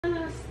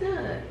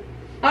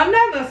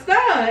Another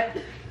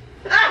stud?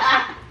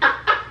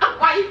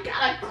 Why you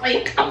gotta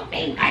clink on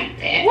me like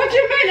that? What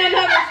you mean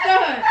another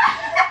stud?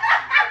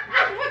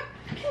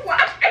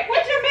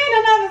 What you mean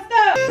another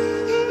stud?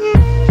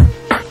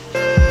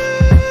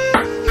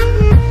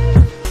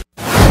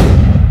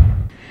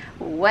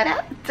 What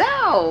up,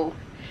 though?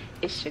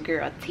 It's your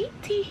girl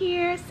TT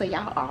here, so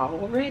y'all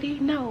already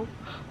know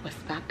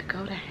what's about to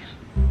go down.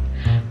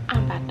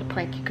 I'm about to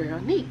prank your girl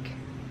Neek.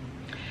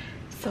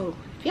 So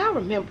if y'all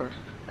remember,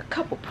 a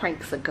couple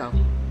pranks ago,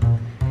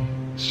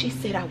 she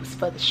said I was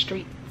for the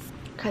streets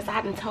because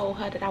I done told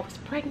her that I was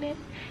pregnant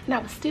and I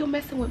was still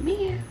messing with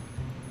men.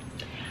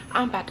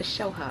 I'm about to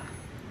show her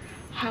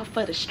how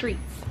for the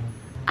streets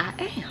I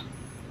am.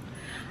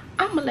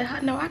 I'm gonna let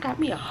her know I got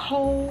me a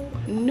whole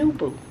new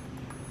boo,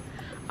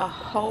 a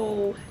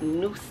whole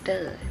new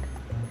stud.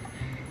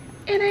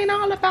 It ain't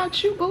all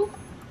about you, boo.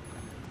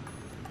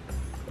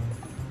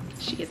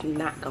 She is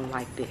not gonna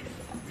like this.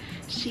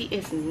 She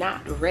is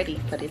not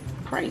ready for this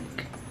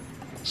prank.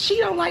 She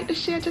don't like to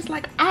share just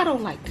like I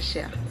don't like to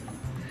share.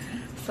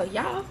 So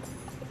y'all,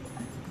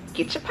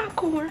 get your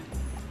popcorn.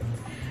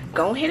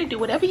 Go ahead and do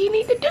whatever you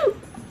need to do,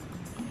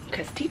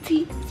 because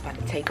TT is about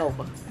to take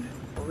over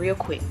real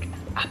quick.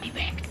 I'll be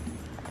back.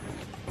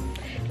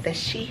 That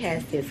she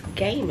has this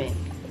gaming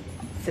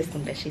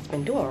system that she's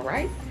been doing,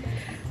 right?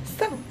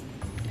 So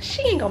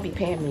she ain't gonna be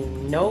paying me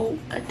no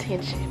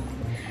attention.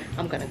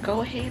 I'm gonna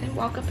go ahead and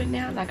walk up and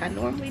down like I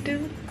normally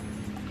do,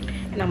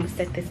 and I'm gonna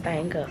set this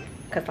thing up,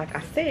 because like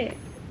I said,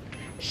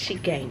 she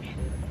gaming.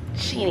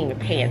 She ain't even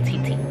paying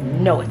TT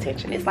no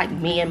attention. It's like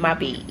me and my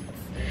beads.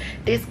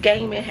 This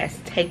gaming has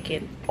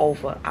taken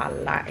over our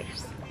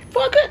lives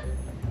for good.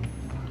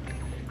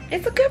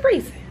 It's a good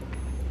reason.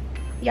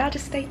 Y'all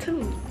just stay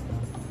tuned.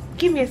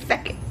 Give me a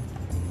second.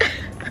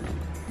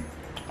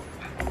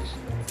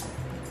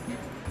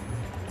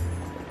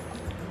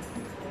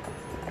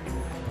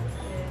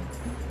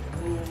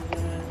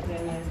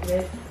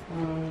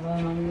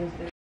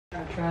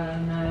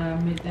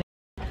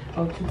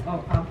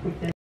 I'll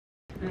put that.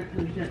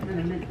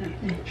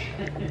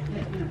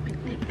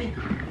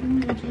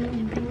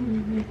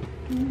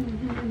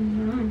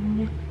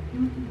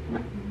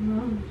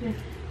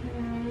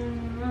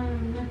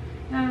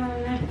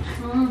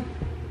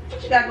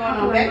 What you got going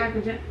on,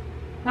 baby?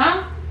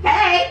 Huh?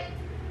 Hey!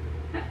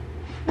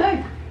 Hey!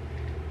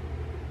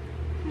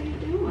 How you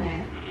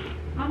doing?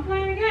 I'm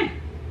playing again.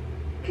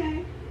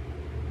 Okay.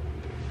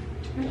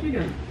 What you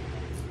doing?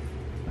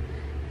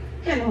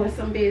 Handling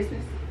some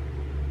business.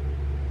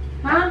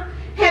 Huh?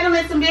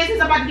 Handling some business.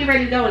 I'm about to get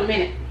ready to go in a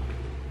minute.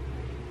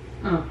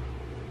 Oh.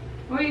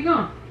 Where you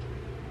going?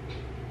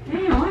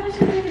 Damn, why does she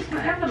take this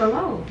forever to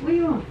load? Where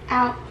you going?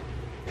 Out.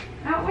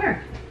 Out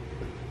where?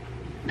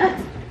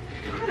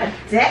 What a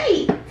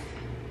date.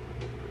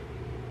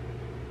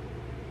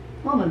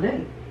 On a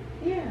date.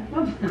 Yeah.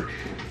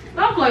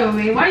 Don't play with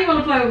me. Why you want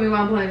to play with me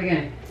while I'm playing the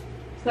game?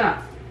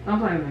 Stop. Don't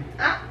play with me.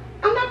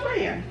 I'm not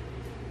playing.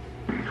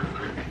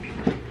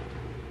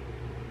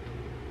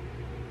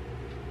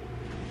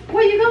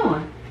 Where you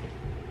going?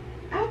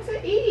 Out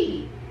to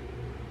eat.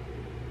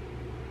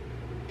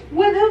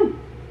 With who?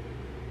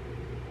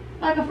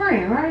 Like a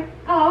friend, right?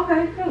 Oh,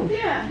 okay, cool.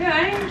 Yeah. Yeah,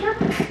 I ain't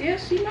tripping. Yeah,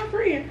 she my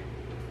friend.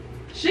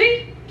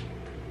 She?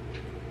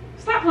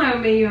 Stop playing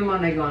with me. You and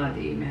Monday going out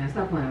to eat, man.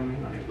 Stop playing with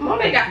me. Like.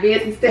 Monday got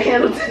business to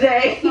handle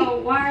today. So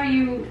why are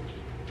you?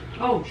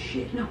 Oh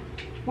shit, no.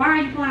 Why are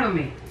you playing with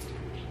me?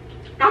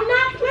 I'm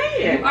not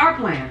playing. You are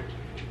playing.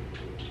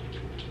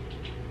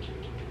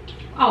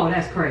 Oh,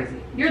 that's crazy.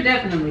 You're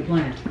definitely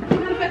playing.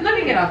 Let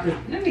me get off this.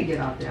 Let me get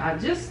off there. I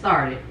just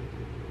started.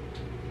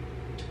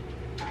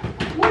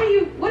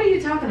 What are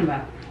you talking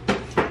about?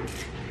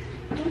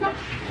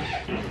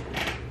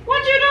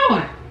 What you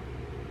doing?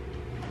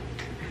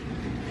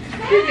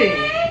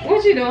 Hey.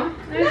 What you doing?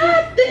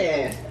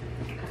 Nothing.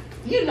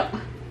 You know.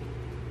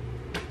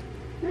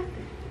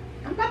 Nothing.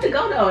 I'm about to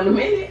go though in a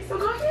minute, so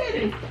go ahead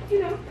and,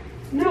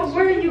 No,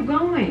 where are you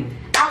going?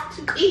 Out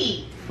to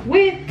eat.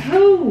 With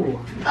who?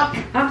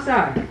 I'm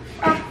sorry.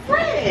 A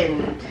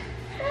friend.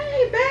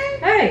 Hey, babe.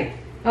 Hey,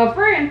 a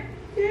friend?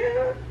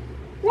 Yeah.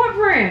 What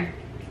friend?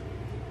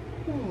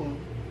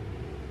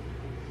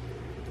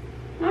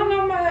 I don't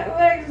know, my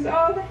legs is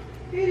all.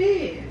 It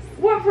is.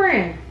 What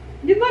friend?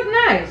 You look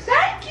nice.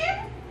 Thank you.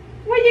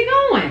 Where you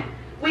going?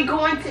 We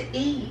going to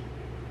eat.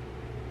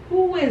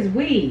 Who is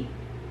we?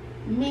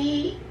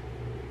 Me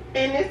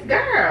and this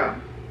girl.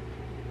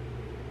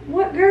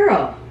 What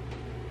girl?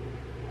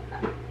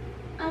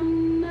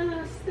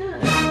 Another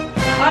stud.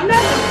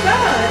 Another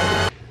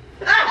stud?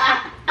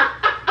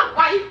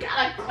 Why you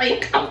gotta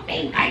clink on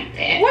me like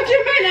that? What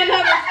you mean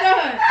another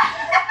stud?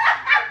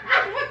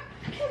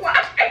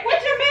 What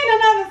you mean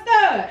another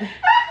stud?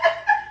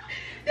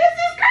 This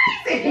is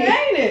crazy.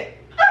 Ain't it?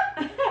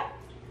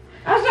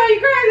 I saw you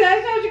crazy. I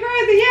showed you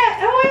crazy. Yeah.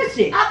 Who is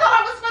she? I thought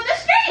I was for the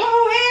street. Who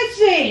is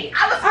she?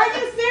 Are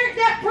you serious?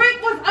 That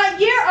prank was a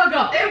year ago.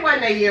 It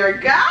wasn't a year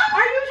ago.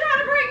 Are you trying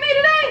to prank me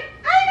today?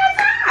 I ain't got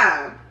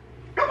time.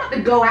 I'm about to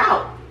go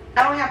out.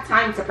 I don't have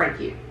time to prank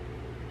you.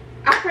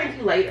 I'll prank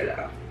you later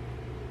though.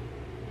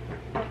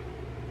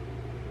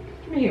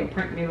 You'll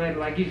prank me later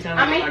like you tell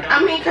me.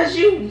 I mean, cause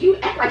you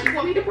act like you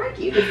want me to prank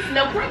you. This is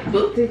no prank,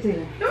 boo.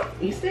 No,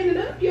 you standing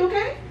up? You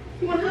okay?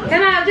 You want to hug?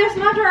 Can I adjust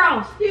my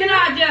drawers? Yeah. Can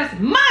I adjust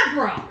my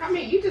drawers? I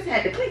mean, you just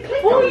had to click.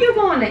 Who are you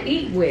going to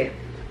eat with?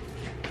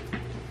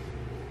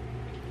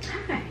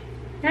 Hi.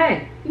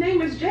 Hey.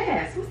 Name is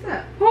Jazz. What's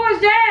up? Who is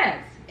Jazz?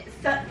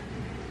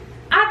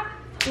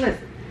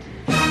 Listen.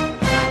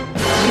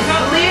 She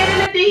slid in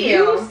the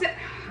DM.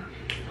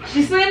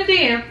 She slid in the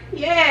DM.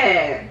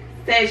 Yeah.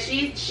 Said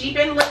she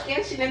been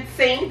looking. She didn't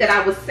see that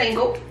I was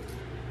single,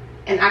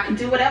 and I can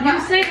do whatever. You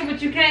single,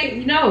 but you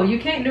can't. No, you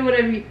can't do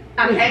whatever you.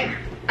 Okay.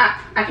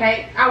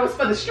 Okay. I was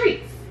for the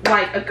streets,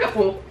 like a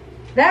couple.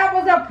 That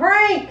was a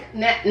prank.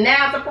 Now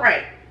it's a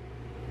prank.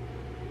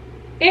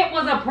 It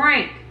was a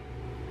prank.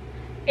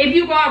 If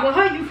you go out with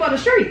her, you for the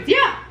streets.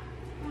 Yeah.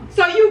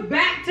 So you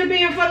back to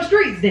being for the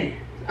streets then.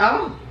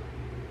 Oh.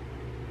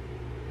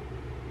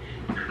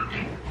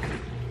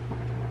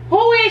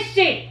 Who is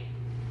she?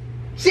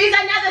 She's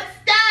another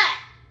stud.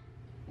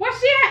 Where's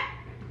she at?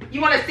 You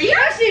want to see her?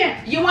 Where's she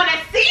at? You want to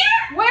see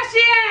her? Where's she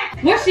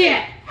at? Where's she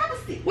at? Have a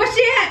seat. Where's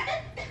she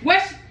at?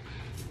 Where's she?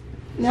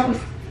 Now we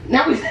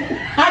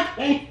I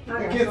can't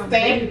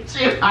stand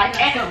you. I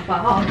can't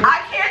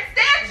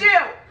stand you.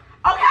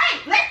 Okay,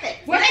 listen.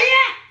 Where's she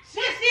at?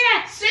 Where's she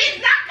at? She's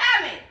not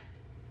coming.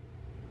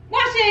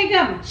 Why she ain't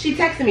coming? She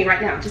texting me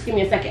right now. Just give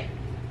me a second.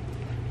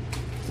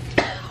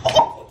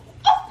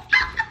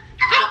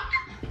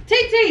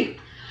 TT.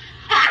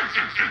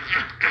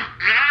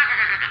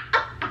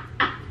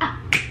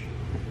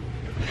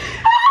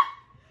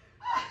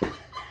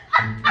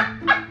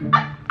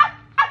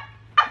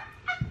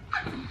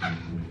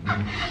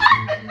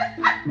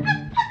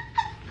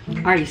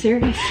 Are you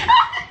serious?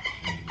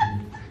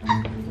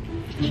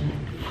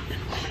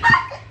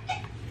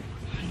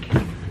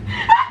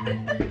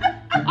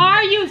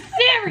 Are you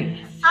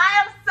serious?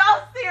 I am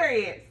so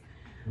serious.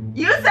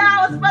 You said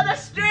I was for the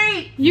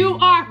street. You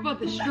are for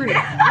the street.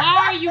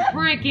 Why are you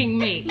pranking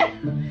me?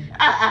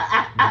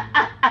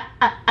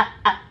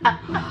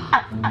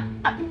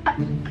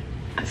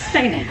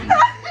 Say that.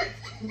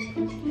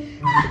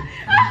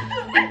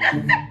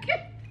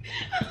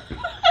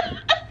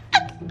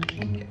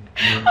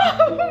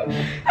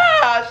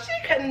 Oh,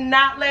 she could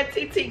not let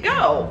TT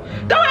go.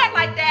 Don't act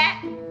like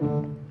that.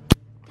 Don't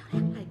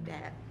act like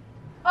that.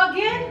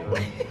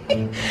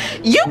 Again?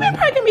 You've been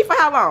pranking me for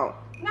how long?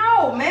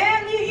 No,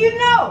 man. You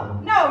know.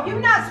 No, you're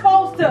not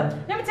supposed to.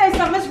 Let me tell you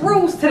something. There's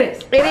rules to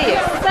this. It is. You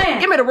know what I'm saying?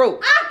 Give me the rule.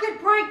 I can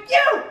prank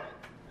you.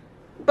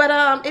 But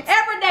it's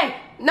every day.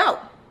 No.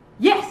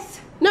 Yes.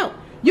 No.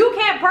 You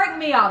can't prank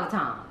me all the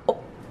time.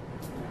 Oh.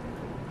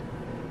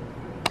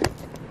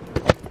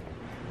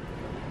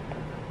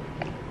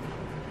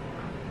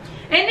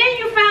 And then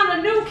you found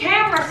a new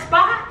camera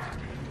spot.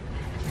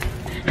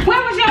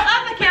 Where was your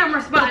other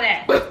camera spot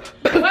at? Where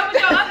was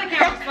your other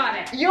camera spot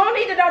at? You don't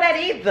need to know that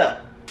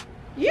either.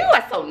 You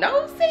are so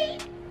nosy.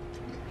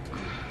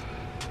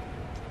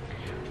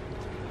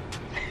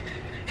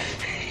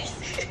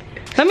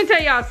 Let me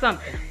tell y'all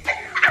something.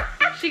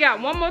 She got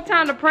one more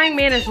time to prank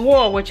me and it's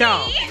war with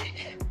y'all.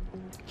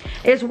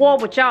 It's war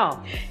with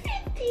y'all.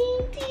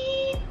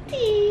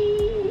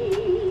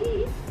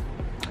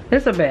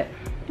 It's a bet.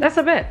 That's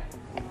a bet.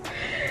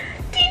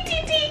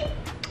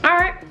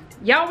 Alright.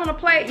 Y'all wanna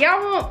play?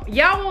 Y'all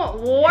want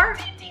war?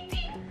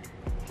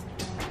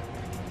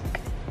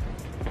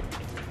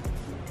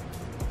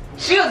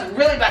 She was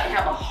really about to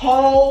have a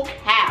whole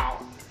cow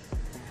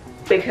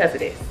because of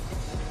this.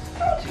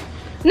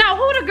 No,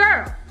 who the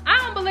girl? I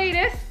don't believe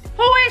this.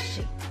 Who is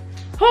she?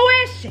 Who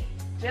is she?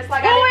 Just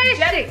like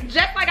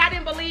I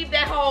didn't believe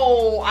that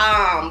whole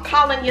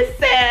calling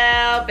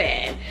yourself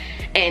and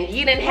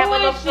you didn't have a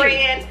little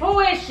friend. Who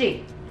is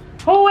she?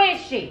 Who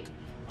is she?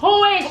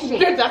 Who is she?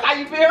 That's how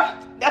you feel?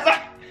 That's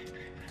how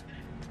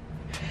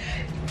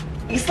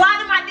you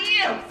slide in my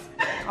DMs.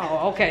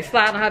 Oh, okay.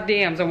 Slide in her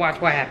DMs and watch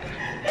what happens.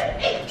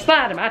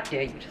 Slide them, I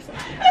tell you. Just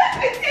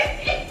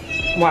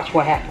watch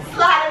what happens.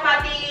 Slide in my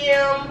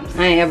DMs.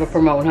 I ain't ever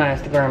promoting her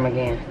Instagram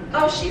again.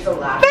 Oh, she's a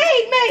lie.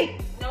 Feed me!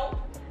 Nope.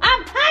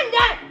 I'm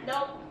hungry!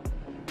 Nope.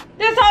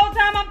 This whole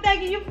time I'm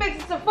thinking you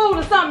fixing some food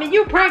or something and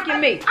you pranking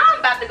me. I'm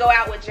about to go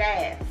out with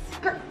Jazz.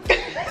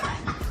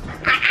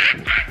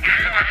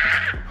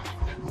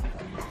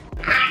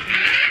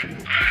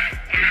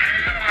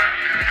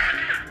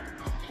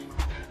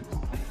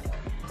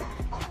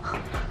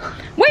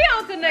 We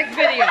on to the next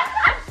video.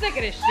 I'm sick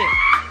of this shit.